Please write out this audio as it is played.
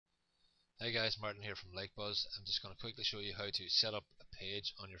Hey guys, Martin here from LikeBuzz. I'm just going to quickly show you how to set up a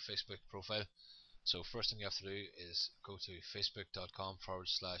page on your Facebook profile. So first thing you have to do is go to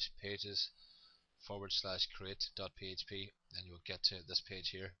facebook.com/pages/create.php and you'll get to this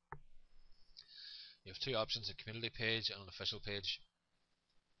page here. You have two options, a community page and an official page.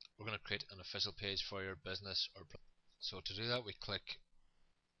 We're going to create an official page for your business or so to do that we click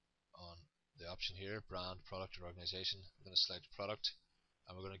on the option here, brand, product or organization. We're going to select product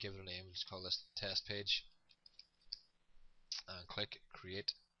and we're going to give it a name. Let's call this test page and click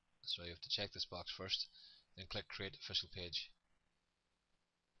create. So you have to check this box first, then click create official page.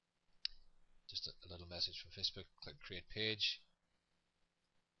 Just a little message from Facebook, click create page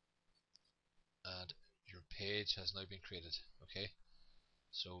and your page has now been created. Okay,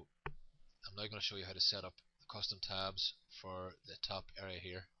 so I'm now going to show you how to set up the custom tabs for the top area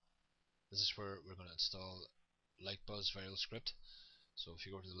here. This is where we're going to install LikeBuzz viral script. So if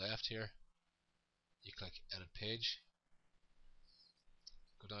you go to the left here, you click edit page,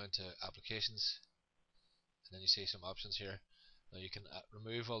 go down to applications, and then you see some options here. Now you can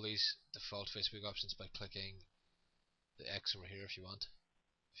remove all these default Facebook options by clicking the X over here if you want.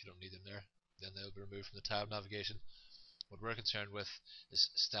 If you don't need them there, then they'll be removed from the tab navigation. What we're concerned with is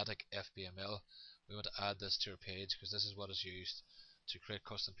static fbml. We want to add this to our page because this is what is used to create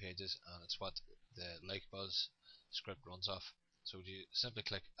custom pages and it's what the LikeBuzz script runs off. So you simply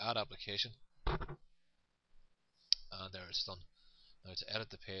click add application and there it's done. Now to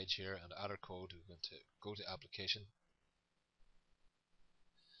edit the page here and add our code, we're going to go to application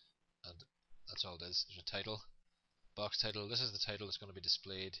and that's all it is. There's a title, box title. This is the title that's going to be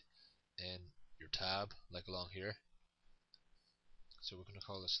displayed in your tab, like along here. So we're going to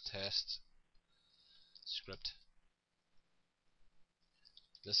call this test script.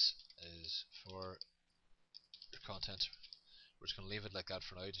 This is for your content. We're just going to leave it like that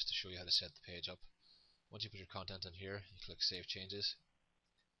for now, just to show you how to set the page up. Once you put your content in here, you click save changes,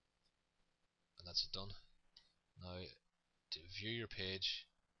 and that's it done. Now to view your page,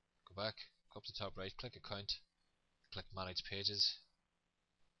 go back, go up to the top right, click account, click manage pages.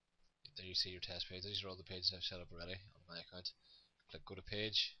 There you see your test page. These are all the pages I've set up already on my account. Click go to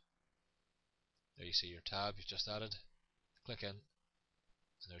page. There you see your tab you've just added. Click in,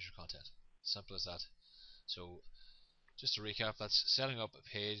 and there's your content. Simple as that. So just to recap, that's setting up a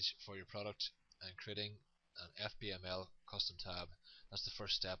page for your product and creating an fbml custom tab. That's the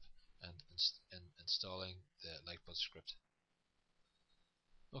first step in installing the LikeBuzz script.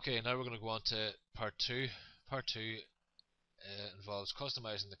 Okay, now we're going to go on to part 2. Part 2 involves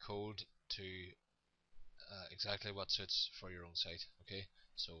customizing the code to exactly what suits for your own site. Okay,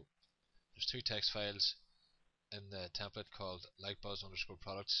 so there's two text files in the template called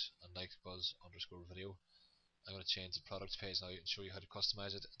LikeBuzz_products and LikeBuzz_video. I'm going to change the products page now and show you how to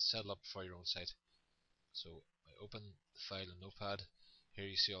customize it and set it up for your own site. So I open the file in Notepad. Here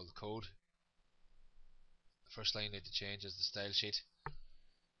you see all the code. The first line I need to change is the style sheet.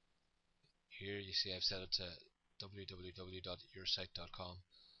 Here you see I've set it to www.yoursite.com.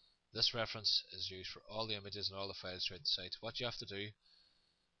 This reference is used for all the images and all the files throughout the site. What you have to do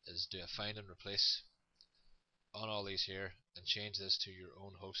is do a find and replace on all these here and change this to your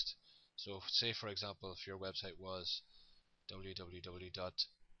own host. So say for example if your website was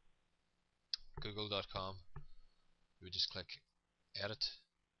www.google.com, you would just click edit,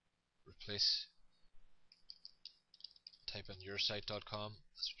 replace, type in yoursite.com,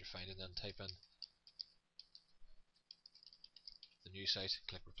 that's what you're finding, then type in the new site,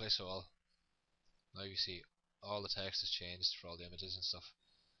 click replace all. Now you see all the text is changed for all the images and stuff.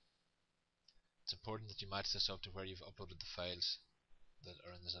 It's important that you match this up to where you've uploaded the files that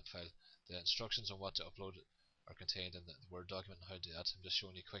are in the zip file. The instructions on what to upload are contained in the Word document and how to do that. I'm just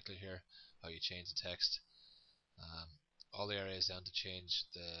showing you quickly here how you change the text. All the areas then to change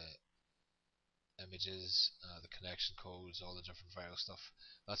the images, the connection codes, all the different viral stuff.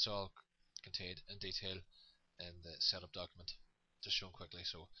 That's all contained in detail in the setup document. Just shown quickly.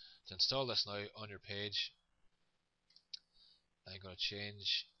 So to install this now on your page, I'm going to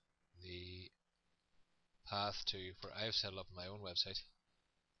change the path to where I've set it up on my own website,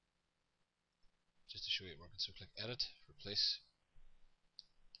 just to show you it working. So click edit, replace,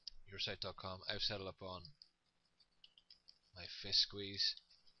 yoursite.com. I've set it up on my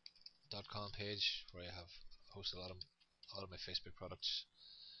facesqueeze.com page where I have hosted a lot of my Facebook products.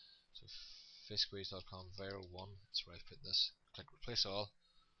 So facesqueeze.com viral1, that's where I've put this. Click replace all.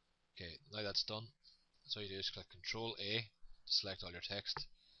 Okay, now that's done. So all you do is click Control A to select all your text,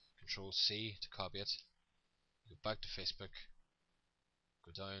 Control C to copy it, go back to Facebook,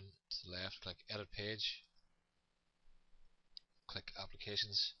 go down to the left, click edit page, click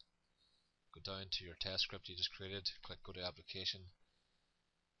applications, go down to your test script you just created, click go to application,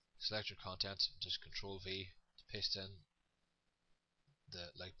 select your content, just Control V to paste in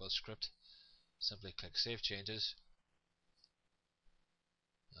the Lightbuzz script. Simply click Save Changes.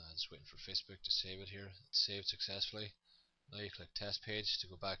 Just waiting for Facebook to save it here. It's saved successfully. Now you click Test Page to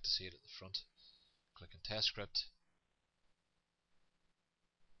go back to see it at the front. Click on Test Script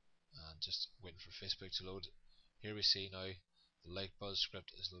and just waiting for Facebook to load. Here we see now the Lightbuzz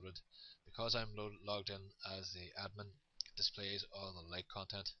script is loaded. Because I'm logged in as the admin, it displays all the like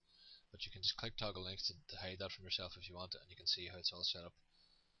content, but you can just click toggle links to hide that from yourself if you want it, and you can see how it's all set up.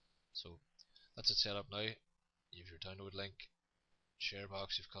 So that's it set up now. You have your download link, share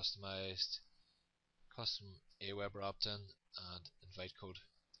box you've customized, custom Aweber opt-in, and invite code.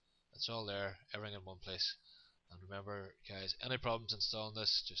 It's all there, everything in one place. And remember guys, any problems installing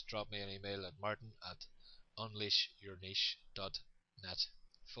this, just drop me an email at martin@unleashyourniche.net.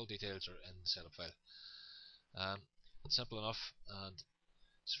 Full details are in the setup file. It's simple enough, and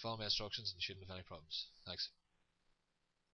just follow my instructions and you shouldn't have any problems. Thanks.